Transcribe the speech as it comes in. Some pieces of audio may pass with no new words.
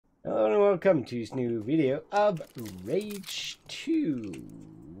Hello and welcome to this new video of Rage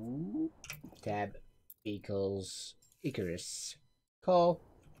 2. Tab equals Icarus. Call.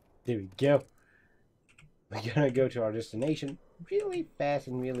 There we go. We're gonna go to our destination really fast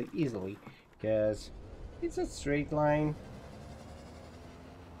and really easily because it's a straight line.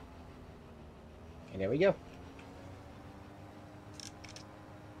 And there we go.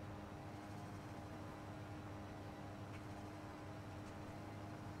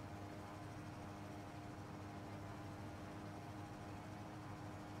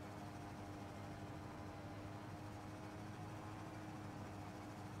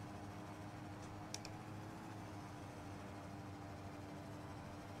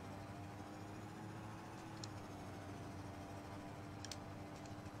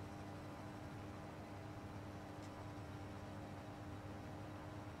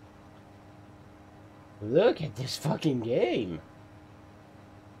 Look at this fucking game.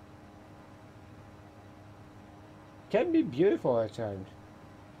 Can be beautiful at times.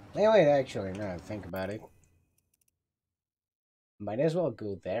 Anyway, actually, now that I think about it, might as well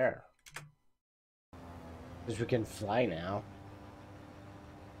go there. Because we can fly now.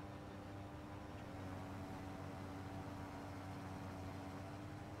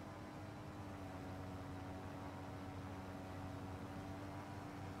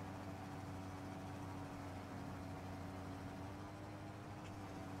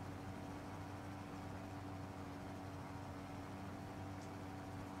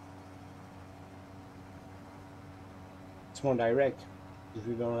 It's more direct. If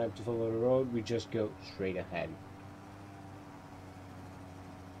we don't have to follow the road, we just go straight ahead.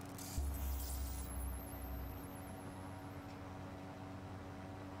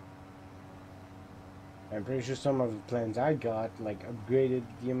 I'm pretty sure some of the plans I got, like, upgraded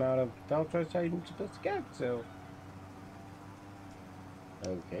the amount of Beltros I'm supposed to get, so...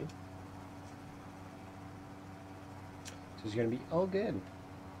 Okay. So it's gonna be all good.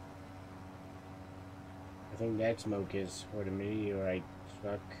 I think that smoke is where the meteorite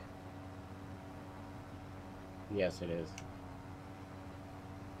struck. Yes, it is.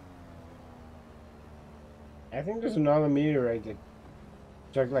 I think there's another meteorite that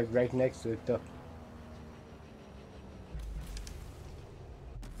struck, like, right next to it, though.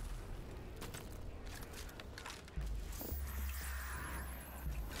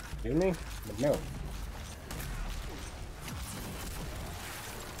 Excuse me? But no.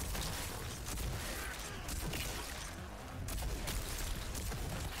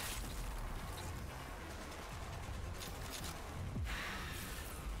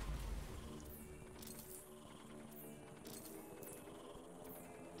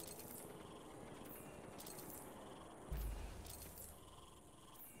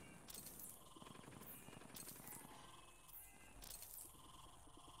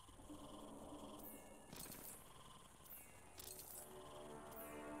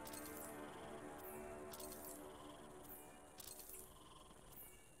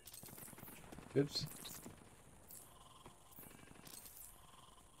 Oops.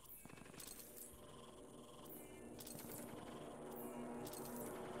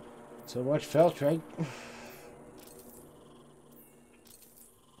 So much felt, right?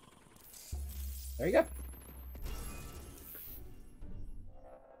 There you go.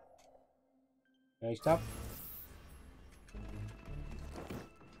 Can I stop?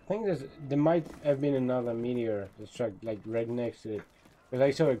 I think there might have been another meteor that struck, like, right next to it. Because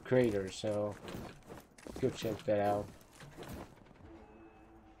I saw a crater, so go check that out.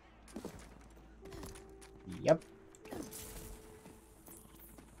 Yep.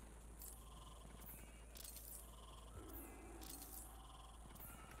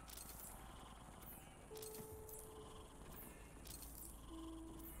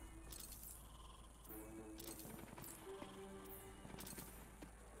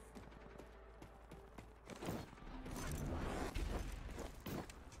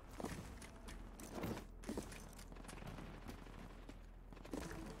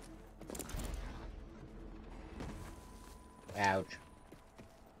 Ouch.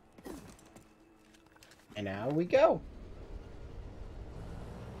 And now we go.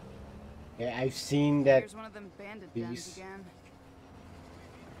 Yeah, I've seen that. Here's one of them bandit dens again.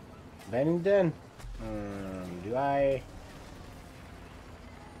 Bandit den? Do I?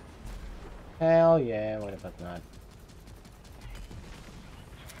 Hell yeah, what the fuck not?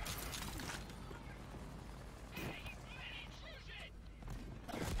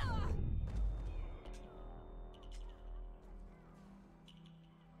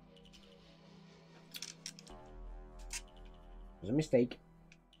 It was a mistake.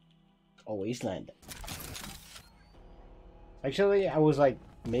 Always land. Actually, I was like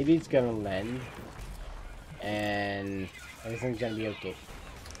maybe it's gonna land and everything's gonna be okay.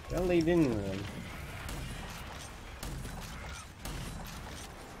 Well, they didn't land.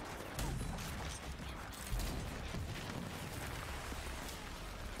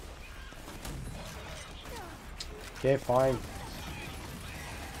 Okay, fine.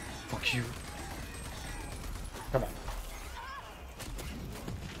 Fuck you. Come on.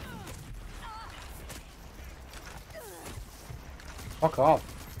 Fuck off.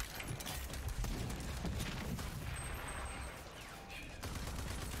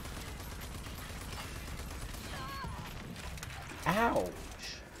 Ouch.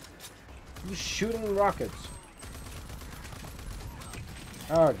 You shooting rockets.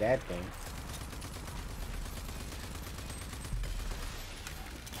 Oh, that thing.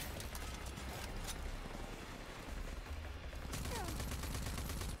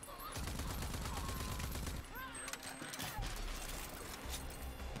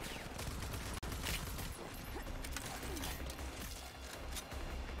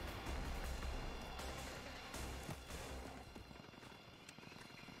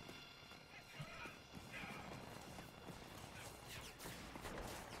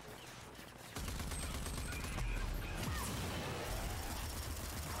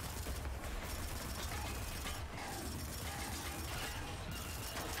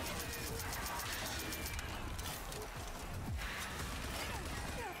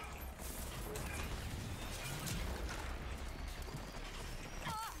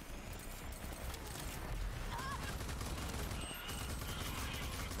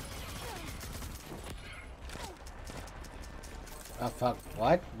 Oh fuck,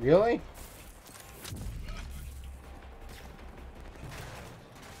 what? Really?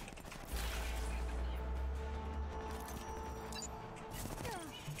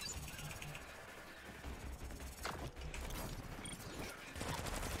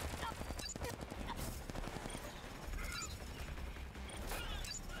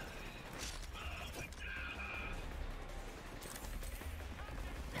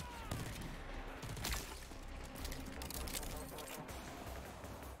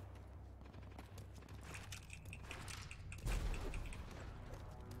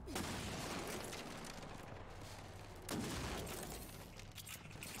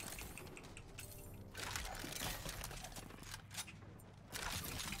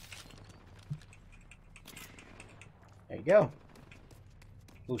 There you go.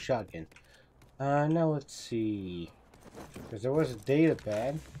 Blue shotgun. Now let's see. Because there was a data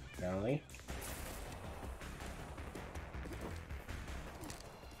pad, apparently.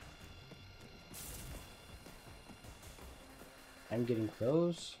 I'm getting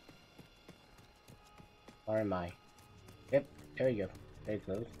close. Or am I? Yep, there you go. Very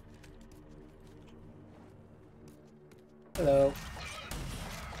close. Hello.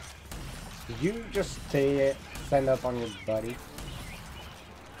 Did you just stand up on your buddy?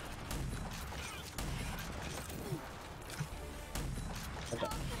 What the?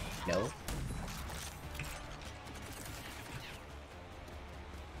 No.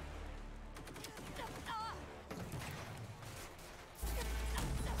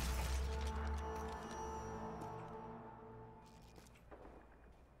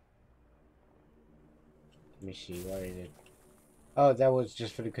 Let me see, where is it? Oh, that was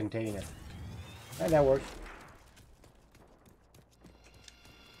just for the container. Oh, that works.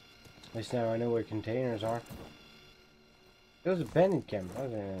 At least now I know where containers are. There was a bandit camp,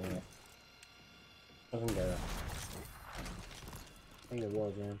 wasn't it? Wasn't there? I think there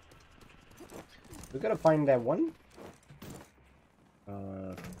was, man. We gotta find that one.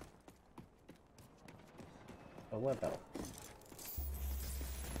 Oh, what about?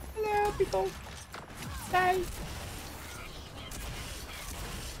 Hello, people. Hi.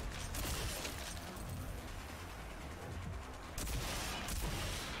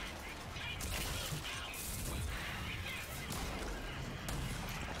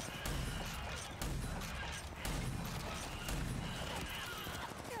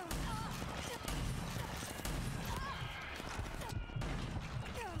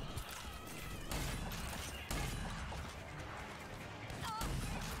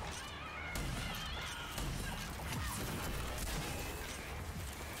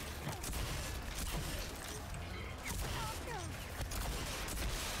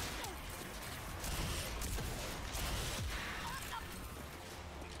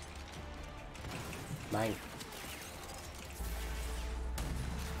 Mine.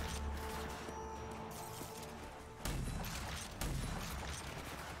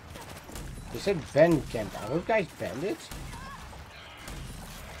 You said Ben camp. Are those guys bandits?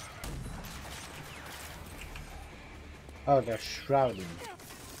 Oh, they're shrouded.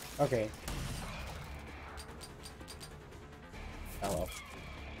 Okay. Oh well.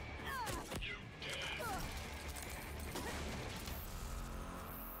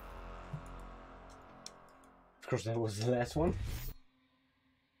 Of course, that was the last one.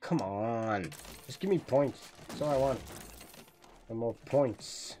 Come on. Just give me points. That's all I want. And more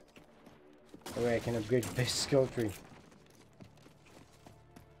points. That way I can upgrade the best skill tree.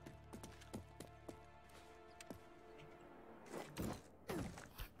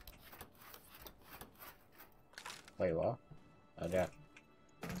 Wait, what? Oh, yeah.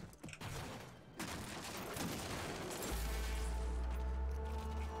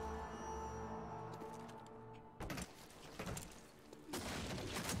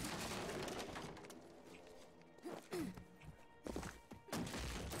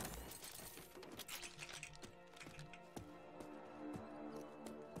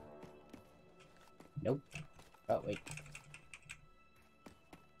 Nope. Oh, wait.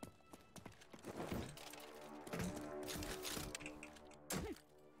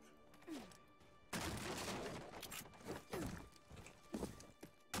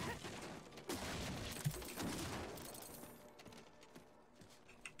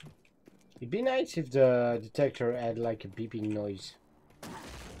 It'd be nice if the detector had like a beeping noise.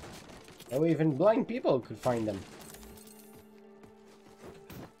 That way even blind people could find them.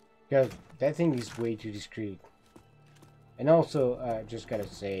 Because that thing is way too discreet. And also, just gotta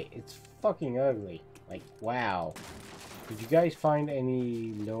say, it's fucking ugly. Like, wow. Could you guys find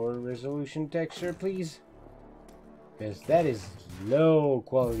any lower resolution texture, please? Because that is low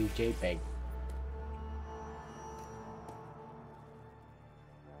quality JPEG.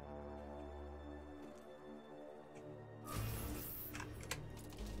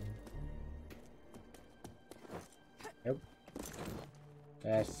 Nope.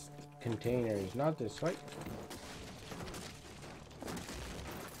 That's container is not this way.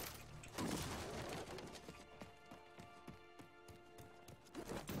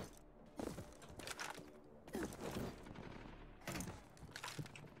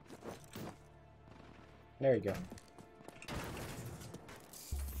 There you go.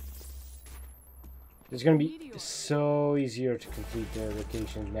 It's gonna be so easier to complete the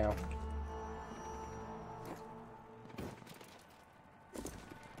locations now.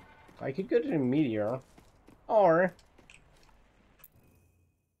 I could go to the meteor, or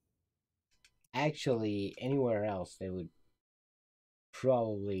actually anywhere else they would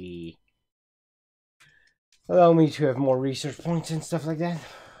probably allow me to have more research points and stuff like that.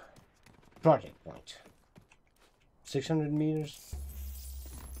 Project point. 600 meters.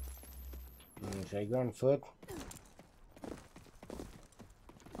 Should I go on foot?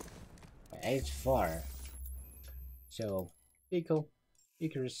 It's far. So, vehicle,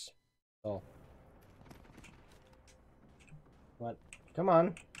 Icarus. Oh. What? Come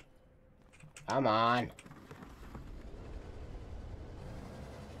on. Come on.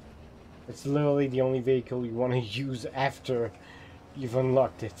 It's literally the only vehicle you want to use after you've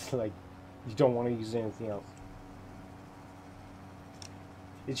unlocked it. Like, you don't want to use anything else.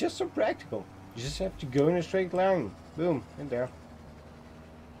 It's just so practical. You just have to go in a straight line. Boom, in there.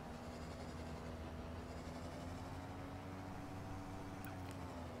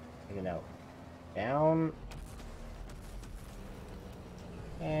 Take it out. Down.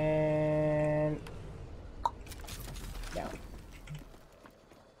 And down.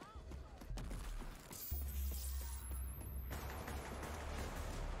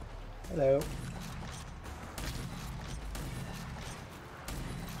 Hello.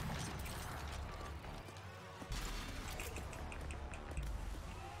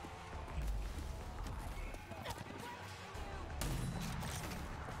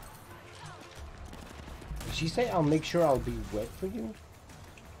 Did she say I'll make sure I'll be wet for you?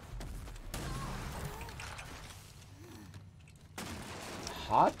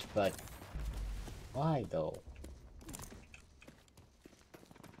 Hot, but why though?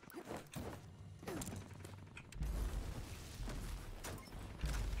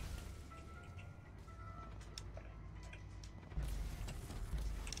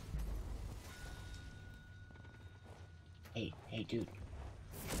 Hey, dude.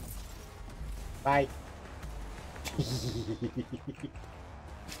 Bye.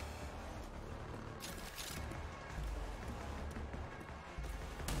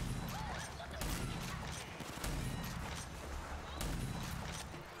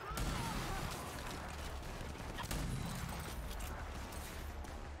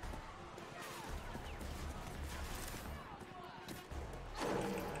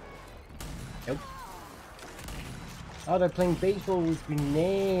 Nope. Oh, they're playing baseball with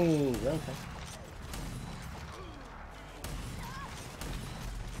grenades. Okay.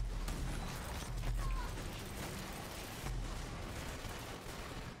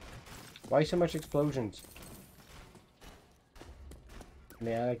 Why so much explosions? I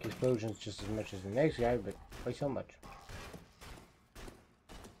mean, I like explosions just as much as the next guy, but why so much?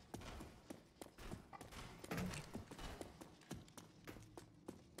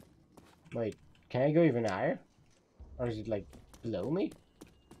 Wait, can I go even higher? Or is it like below me?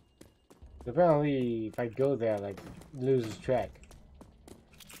 Apparently, if I go there, like, it loses track.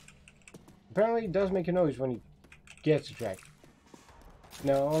 Apparently, it does make a noise when he gets a track.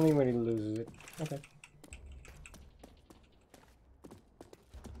 No, only when he loses it. Okay.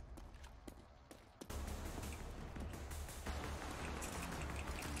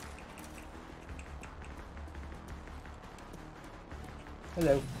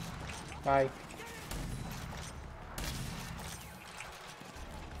 Hello. Bye.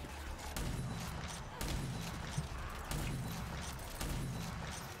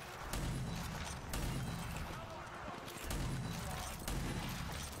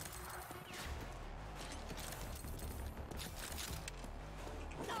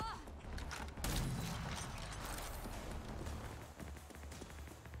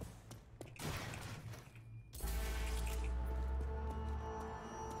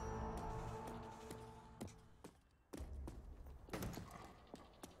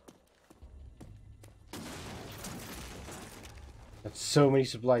 That's so many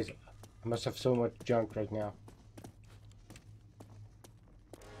supplies. I must have so much junk right now.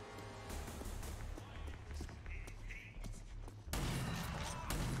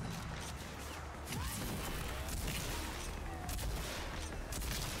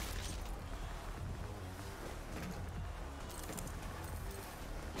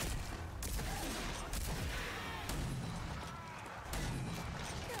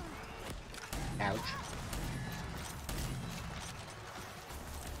 Ouch.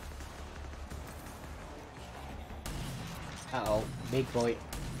 Uh-oh, big boy.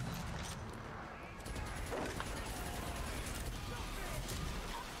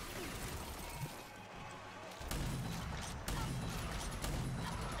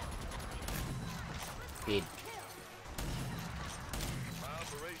 Big. My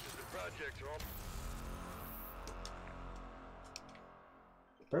operations and projects are all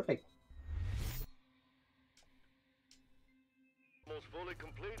Perfect. almost fully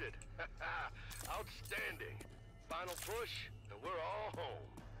completed. Outstanding. Final push, and we're all home.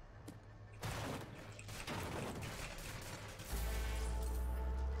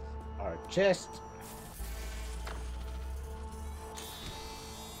 Our chest.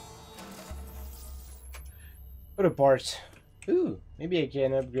 Put a parts. Ooh, maybe I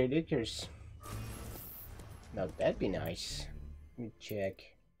can upgrade Icarus. Now that'd be nice. Let me check.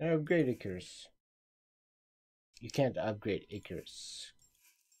 Upgrade Icarus. You can't upgrade Icarus.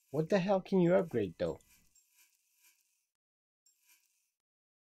 What the hell can you upgrade though?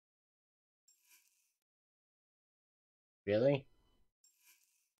 Really?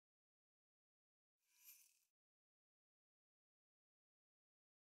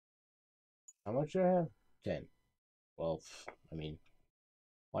 How much do I have? 10. Well, I mean,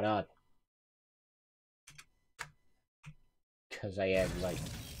 why not? Because I have like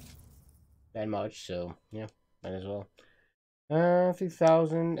that much, so yeah, might as well.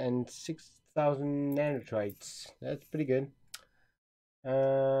 3,000 and 6,000 nanotrites. That's pretty good.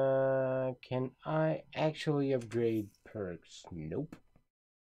 Can I actually upgrade perks? Nope.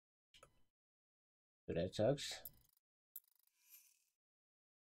 So that sucks.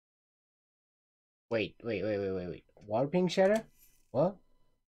 Wait. Warping shatter? What?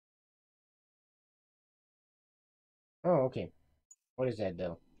 Oh, okay. What is that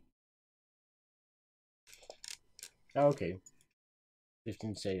though? Oh, okay.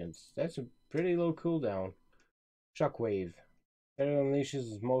 15 seconds. That's a pretty low cooldown. Shockwave. It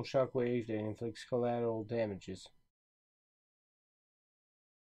unleashes a small shockwave that inflicts collateral damages.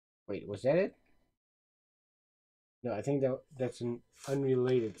 Wait, was that it? No, I think that's an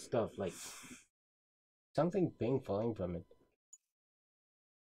unrelated stuff, like something pink falling from it.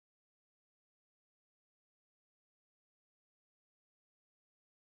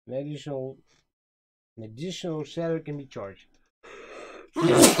 An additional shadow can be charged.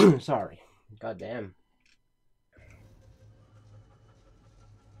 Sorry. God damn.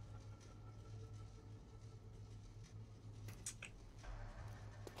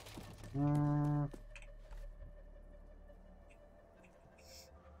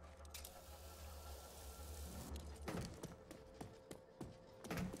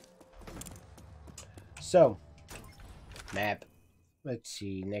 So, map. Let's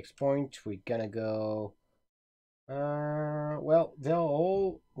see. Next point, we're gonna go. Well, they're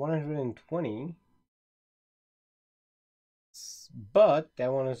all 120. but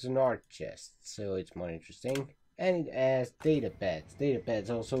that one is an art chest, so it's more interesting. And it has data pads. Data pads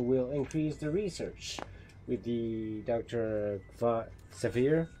also will increase the research with the Dr.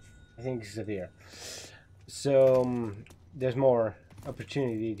 Xavier. I think Xavier. So there's more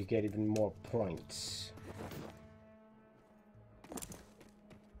opportunity to get even more points.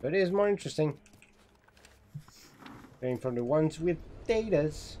 But it is more interesting going from the ones with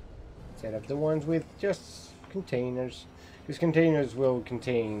datas instead of the ones with just containers. Because containers will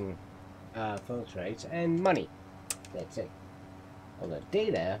contain photos, rights and money. That's it. Although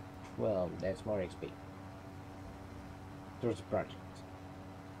data, well, that's more XP. Towards the project.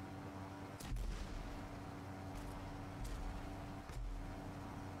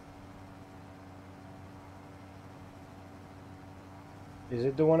 Is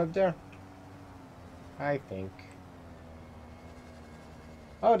it the one up there? I think.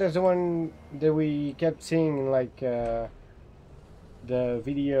 Oh, that's the one that we kept seeing in like the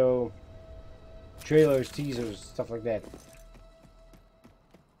video trailers, teasers, stuff like that.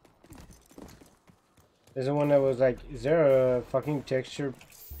 There's the one that was like, is there a fucking texture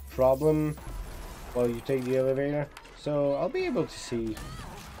problem while you take the elevator? So I'll be able to see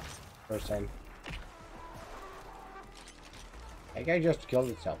first time. That guy just killed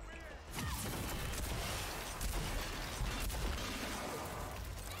itself.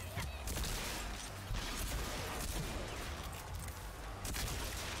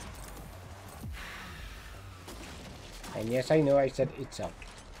 And yes, I know I said itself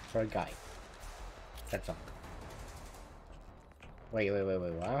for a guy. That's all. Wait,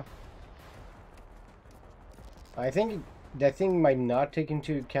 wow. I think that thing might not take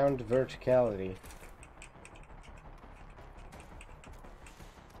into account verticality.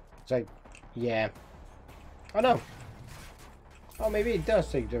 It's like, yeah. Oh no! Oh, maybe it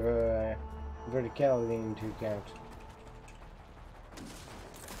does take the verticality into account.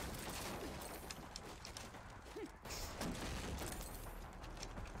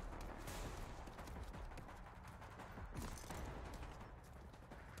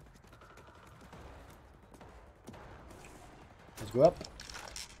 Let's go up.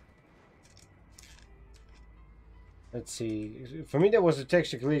 Let's see. For me, there was a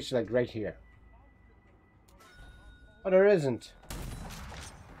texture glitch like right here. Oh, there isn't.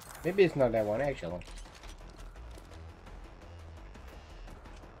 Maybe it's not that one, actually.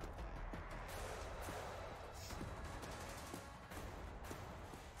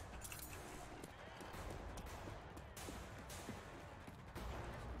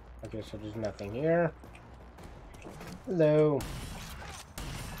 Okay, so there's nothing here. Hello.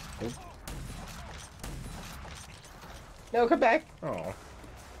 Nope. No, come back. Oh.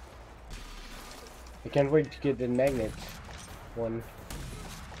 I can't wait to get the magnet one.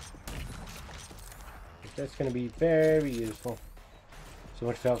 That's gonna be very useful. So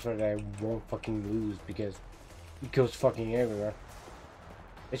much else that I won't fucking lose because it goes fucking everywhere.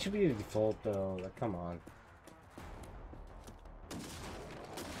 It should be the default though. Like, come on.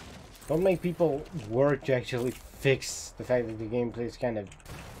 Don't make people work to actually fix the fact that the gameplay is kind of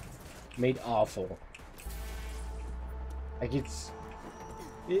made awful. Like it's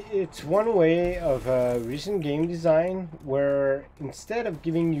one way of recent game design where instead of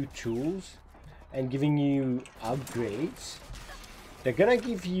giving you tools and giving you upgrades, they're gonna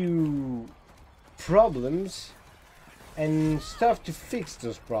give you problems and stuff to fix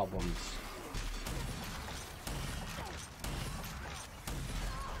those problems.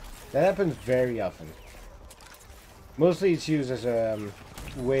 That happens very often. Mostly it's used as a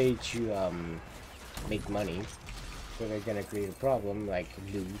way to make money. So they're gonna create a problem like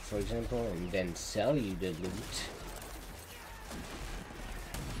loot, for example, and then sell you the loot.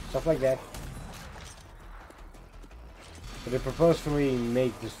 Stuff like that. So they purposefully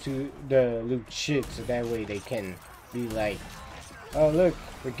make the loot shit so that way they can be like, oh look,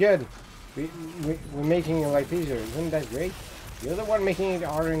 we're good. We're making your life easier. Isn't that great? You're the one making it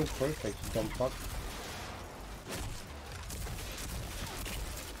harder in the first place, you dumb fuck.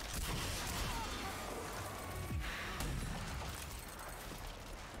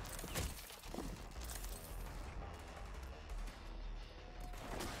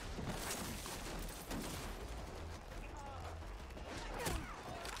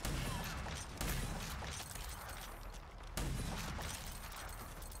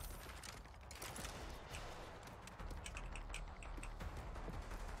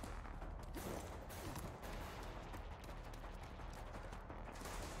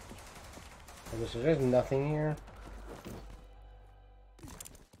 Okay, so there's nothing here.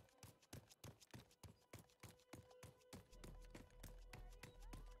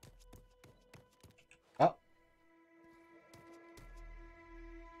 Oh.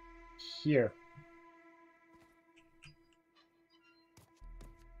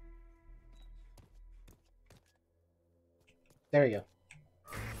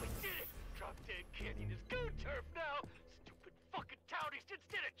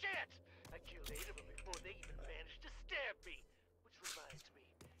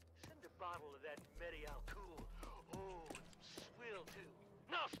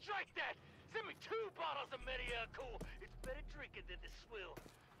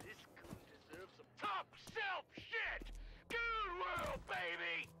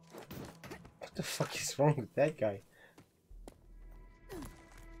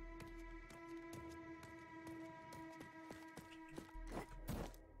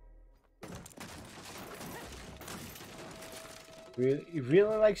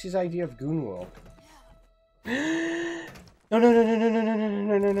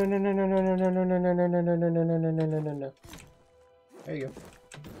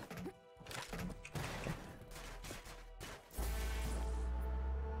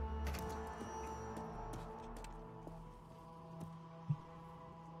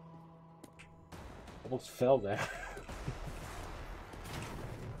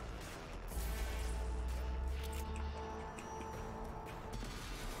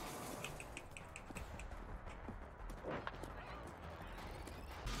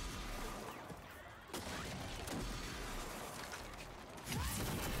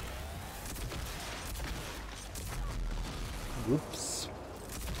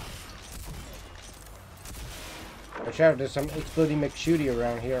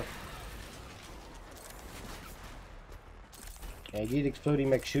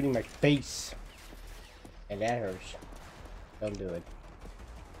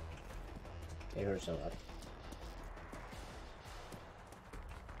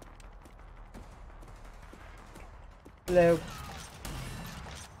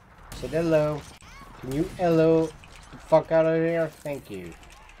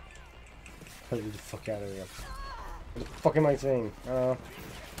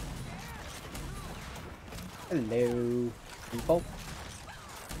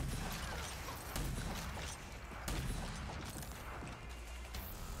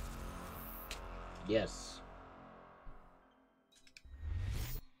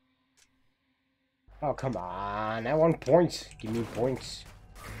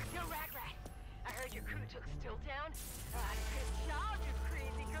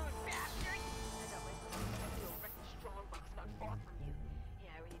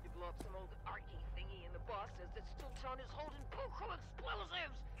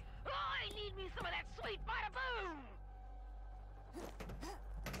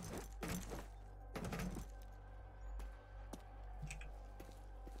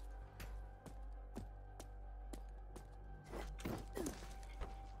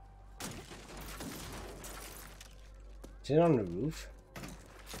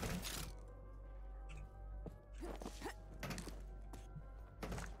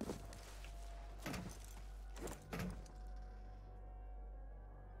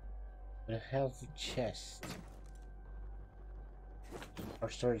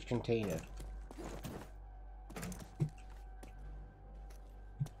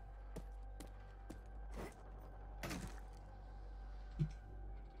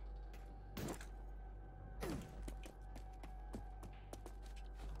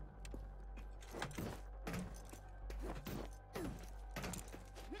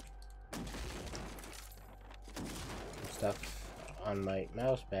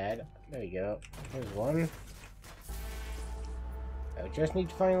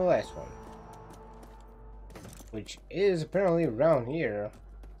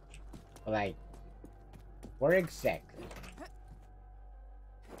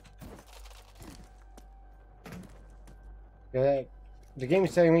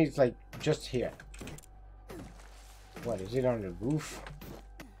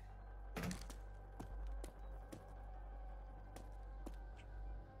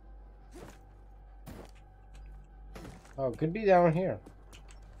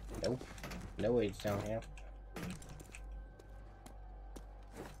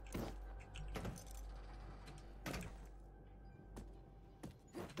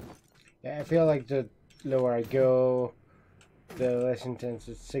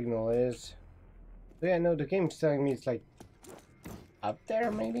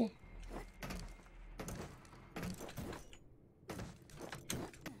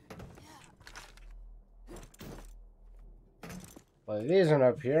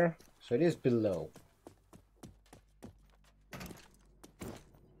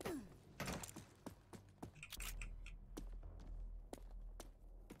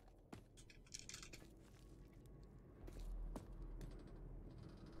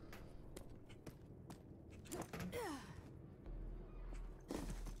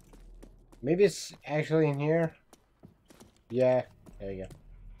 Maybe it's actually in here. Yeah, there you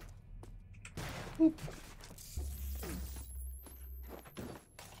go. Boop.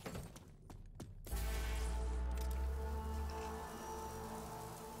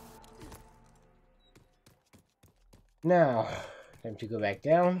 Now, time to go back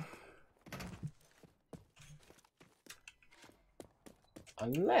down.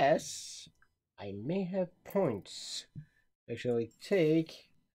 Unless I may have points to actually take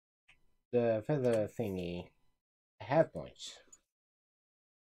the feather thingy. I have points.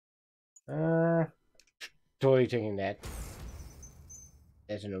 Totally taking that.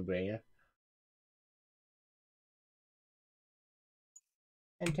 That's a no-brainer.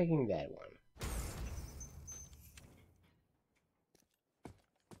 And taking that one.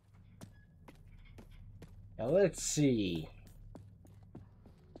 Now let's see.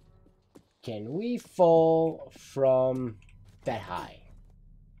 Can we fall from that high?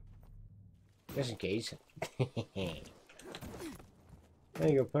 Just in case. There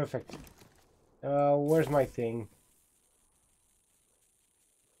you go, perfect. Where's my thing?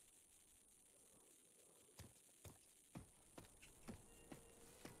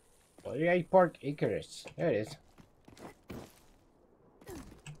 Well, I park Icarus. There it is.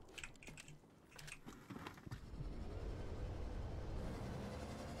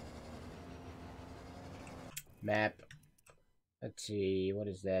 Map. Let's see, what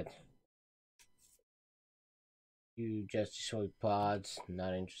is that? You just destroy pods.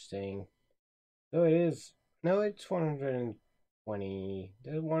 Not interesting. Oh, it is. No, it's 120.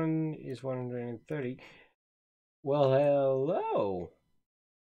 That one is 130. Well, hello.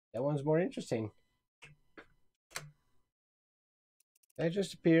 That one's more interesting. That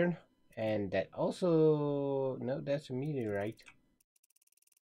just appeared. And that also... No, that's a meteorite.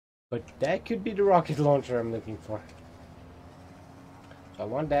 But that could be the rocket launcher I'm looking for. So I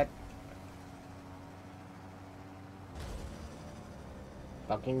want that.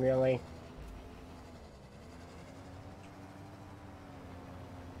 Fucking really?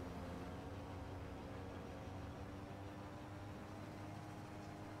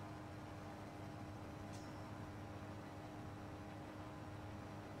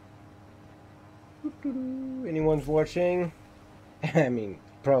 Anyone's watching? I mean,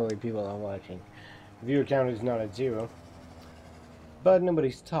 probably people are watching. Viewer count is not at 0. But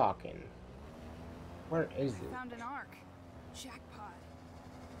nobody's talking. Where is it? Found an arc. Jackpot.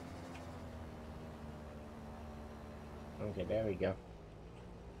 Okay, there we go.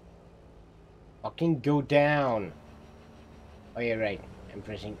 Fucking go down! Oh yeah, right. I'm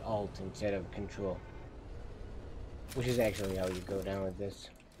pressing Alt instead of Control. Which is actually how you go down with this.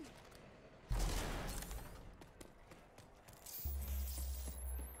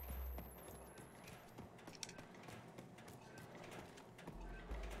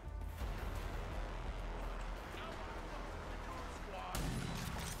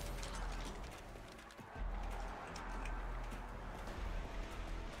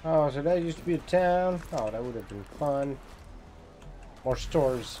 Oh, so that used to be a town? Oh, that would have been fun. More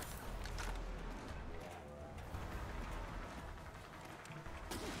stores.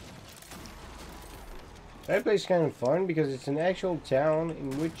 That place is kind of fun because it's an actual town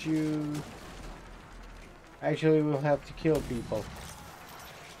in which you actually will have to kill people.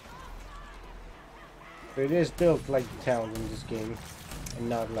 But it is built like towns in this game and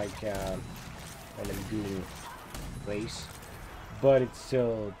not like an goon place. But it's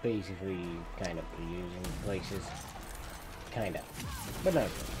still basically kind of using places. Kind of. But not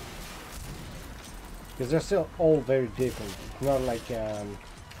really. Because they're still all very different. It's not like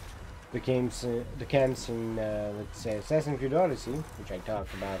the camps in, let's say, Assassin's Creed Odyssey, which I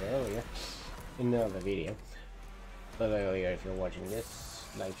talked about earlier in another video. But earlier, if you're watching this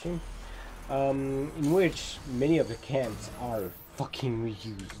live stream. In which many of the camps are fucking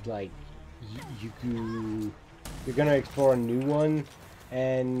reused. Like, you're gonna explore a new one,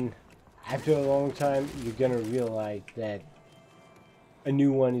 and after a long time, you're gonna realize that a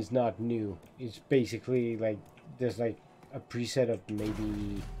new one is not new. It's basically like there's like a preset of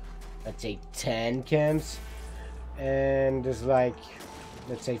maybe, let's say, 10 camps, and there's like,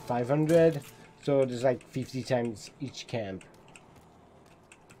 let's say, 500. So there's like 50 times each camp.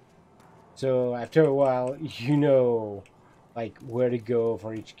 So after a while, you know, like where to go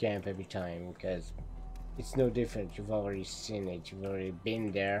for each camp every time, because it's no different. You've already seen it. You've already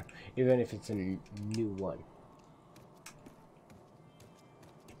been there, even if it's a new one.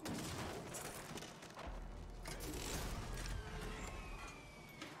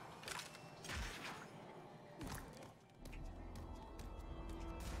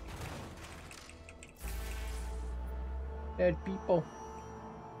 Dead people.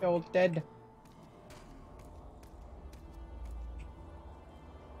 They're all dead.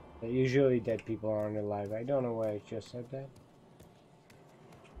 Usually dead people aren't alive. I don't know why I just said that.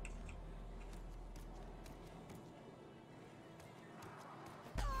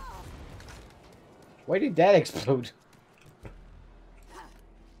 Why did that explode?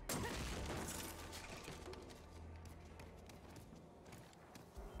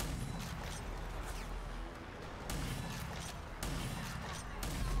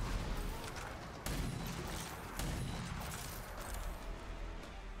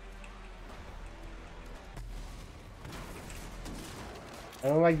 I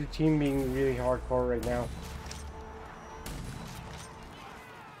don't like the team being really hardcore right now.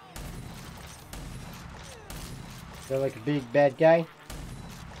 They're like a big bad guy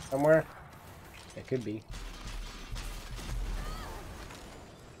somewhere. It could be.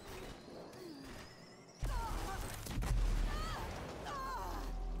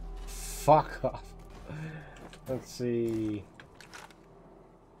 Fuck off. Let's see.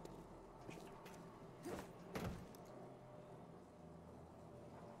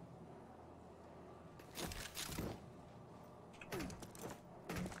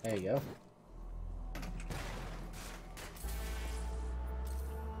 There you go.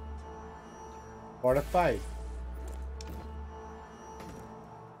 Part of 5.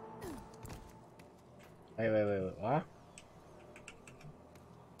 Wait, what?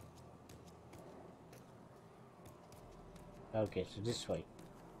 Okay, so this way.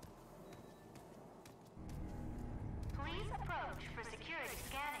 Please approach for security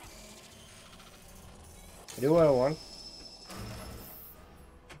scanning. I do what I want.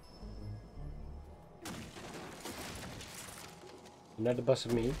 Another bus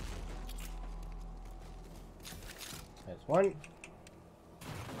of me. That's 1.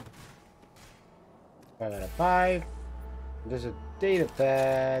 5 out of 5. There's a data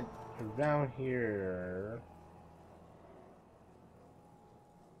pad around here.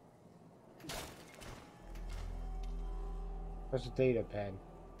 Where's the data pad?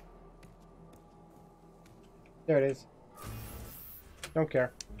 There it is. Don't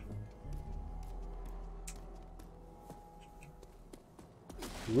care.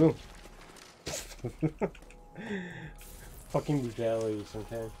 Woo. Fucking brutality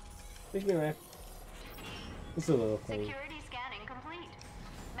sometimes. Makes me laugh. It's a little funny. Security scanning complete.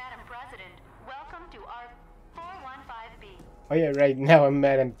 Madam President, welcome to R415B. Oh yeah, right now I'm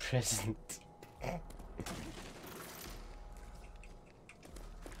Madam President.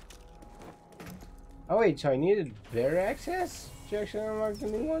 Oh wait, so I needed bear access to actually unlock the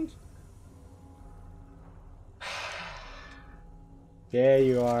new ones? There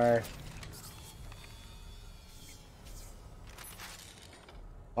you are.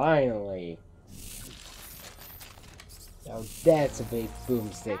 Finally. Now that's a big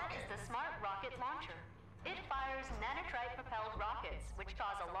boomstick. That's the smart rocket launcher. It fires nanotrite-propelled rockets, which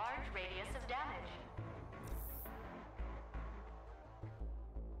cause a large radius of damage.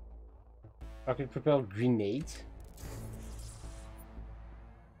 Rocket propelled grenades?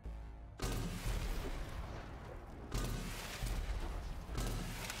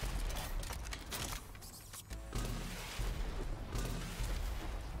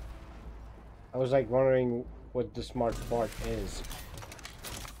 I was like wondering what the smart part is.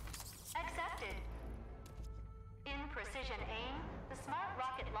 Accepted. In precision aim, the smart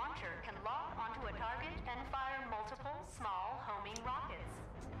rocket launcher can lock onto a target and fire multiple small homing rockets.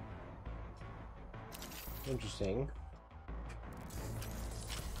 Interesting.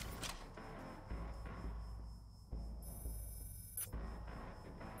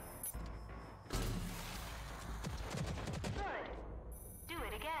 Good. Do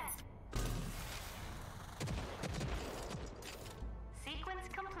it again. Sequence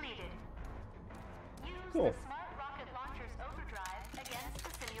completed. Use Cool. the smart rocket launcher's overdrive against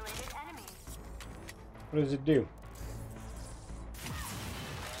the simulated enemies. What does it do?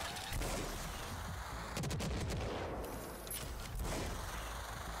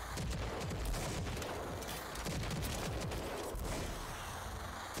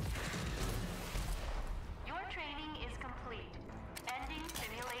 Your training is complete. Ending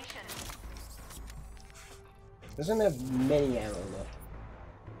simulation. Doesn't have many ammo left.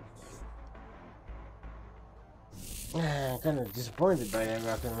 I'm kind of disappointed by that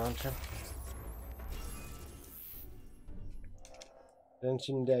rocket launcher. Doesn't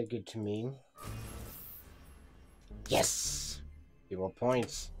seem that good to me. Yes! 0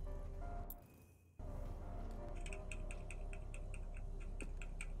 points.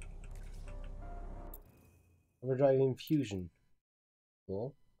 Overdrive infusion.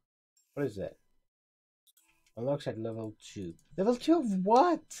 Cool. What is that? Unlocks at level 2. Level 2 of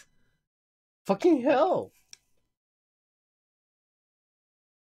what? Fucking hell!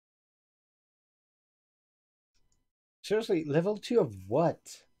 Seriously, level 2 of what?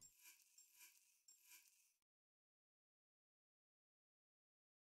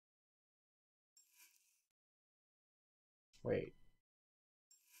 Wait.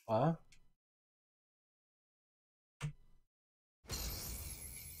 What?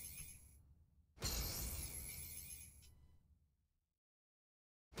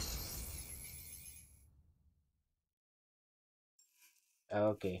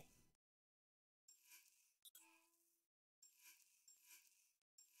 Okay.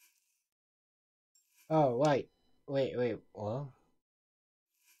 Oh, wait. Wait, what?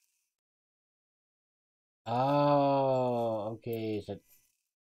 Oh, okay, so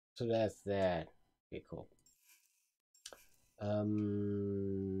that's that. Okay, cool.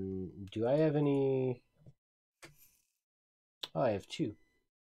 Do I have any? Oh, I have 2.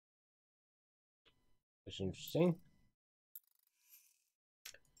 That's interesting.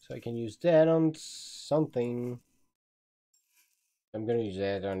 So I can use that on something. I'm gonna use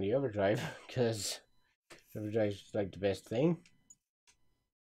that on the overdrive because overdrive is like the best thing.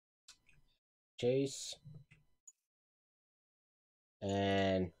 Chase.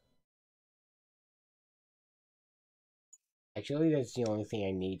 And actually, that's the only thing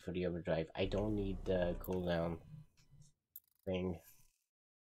I need for the overdrive. I don't need the cooldown thing.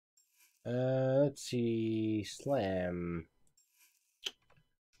 Let's see. Slam.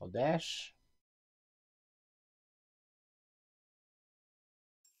 I'll dash.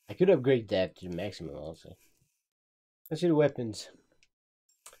 I could upgrade that to maximum also. Let's see the weapons.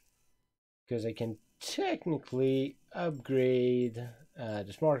 Because I can technically upgrade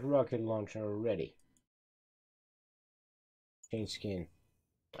the smart rocket launcher already. Change skin.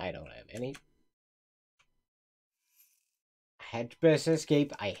 I don't have any. I had to press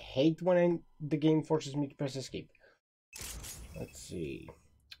escape. I hate when the game forces me to press escape. Let's see.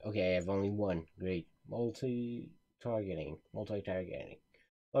 Okay, I have only 1. Great. Multi-targeting.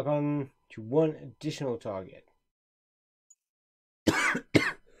 Lock on to 1 additional target.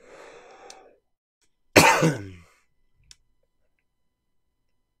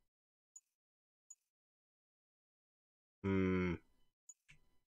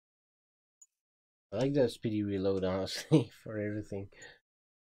 I like the speedy reload, honestly, for everything.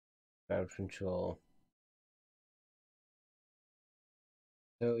 Crowd control.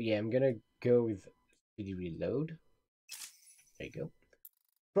 So yeah, I'm gonna go with speedy reload. There you go.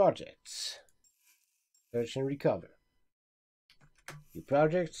 Projects. Search and recover. New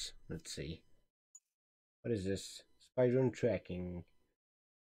projects. Let's see. What is this? Speedrun tracking.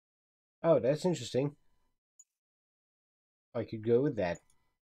 Oh, that's interesting. I could go with that.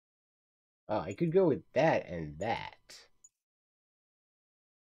 Oh, I could go with that and that.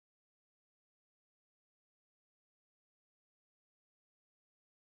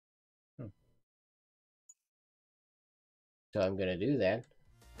 So I'm gonna do that.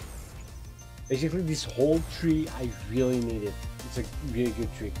 Basically, this whole tree, I really need it. It's a really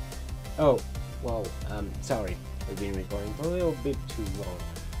good tree. Oh, well, sorry for being recording for a little bit too long.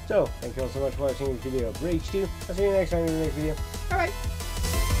 So, thank you all so much for watching this video of Rage 2. I'll see you next time in the next video. Bye-bye!